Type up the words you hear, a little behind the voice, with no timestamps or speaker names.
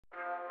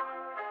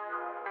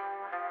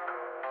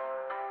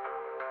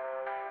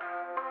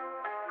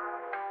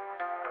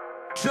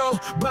Joe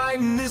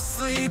Biden is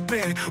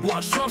sleeping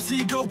while Trump's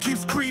ego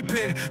keeps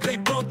creeping. They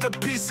both a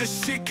piece of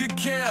shit, could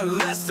care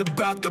less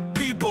about the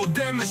people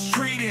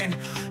demonstrating.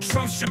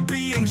 Trump should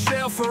be in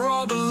jail for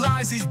all the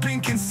lies he's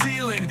been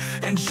concealing,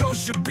 and Joe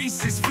should be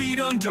 6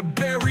 feet under,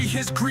 bury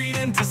his greed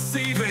and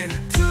deceiving.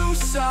 Two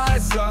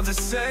sides of the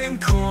same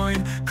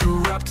coin,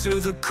 corrupt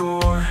to the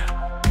core.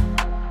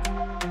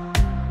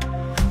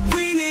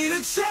 We need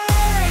a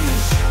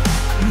change,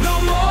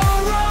 no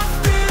more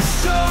of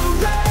this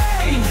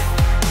charade.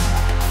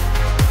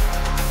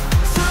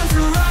 Time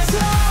to rise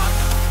up,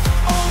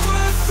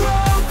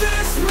 overthrow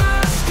this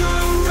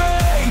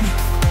masquerade.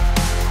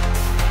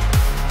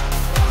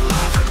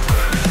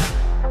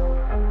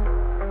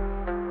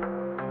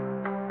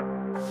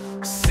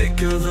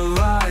 Sick of the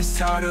lies,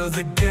 tired of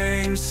the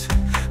games.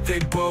 They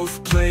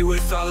both play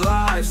with our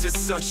lives, it's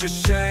such a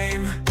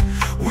shame.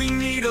 We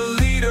need a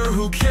leader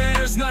who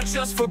cares, not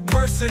just for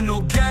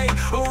personal gain.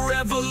 A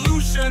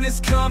revolution is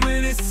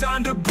coming, it's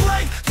time to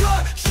break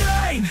the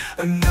chain.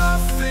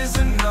 Enough is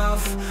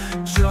enough,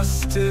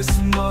 justice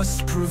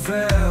must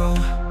prevail.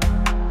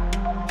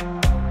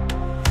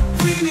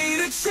 We need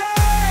a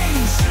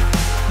change,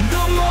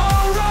 no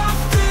more of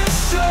this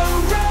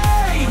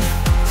charade.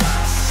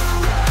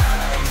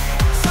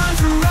 Time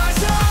to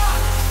rise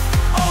up,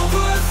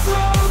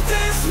 overthrow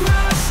this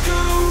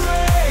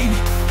masquerade.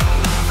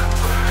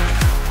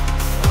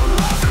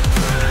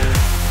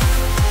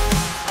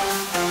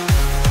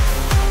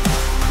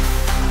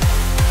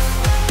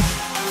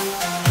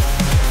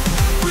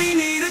 We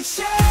need a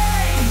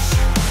change,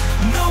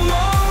 no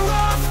more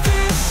of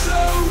this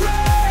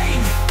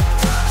charade.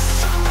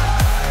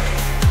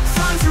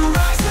 Time to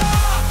rise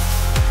up,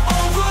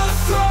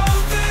 overthrow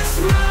this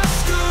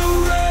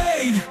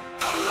masquerade.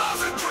 I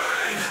love it,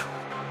 great.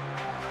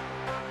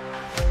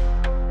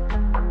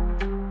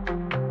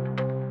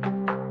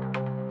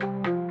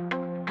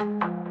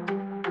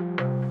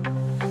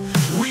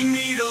 We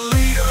need a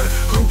leader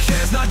who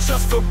cares, not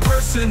just for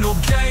personal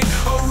gain.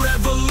 A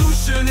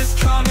revolution is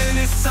coming,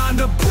 it's time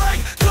to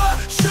break the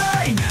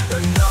chain.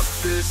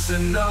 Enough is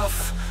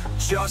enough,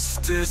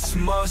 justice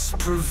must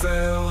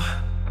prevail.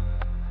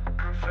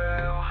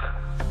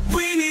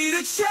 We need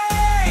a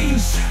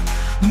change,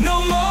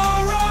 no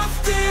more of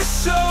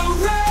this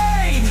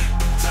charade.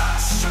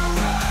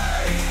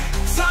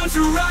 Time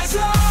to rise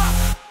up,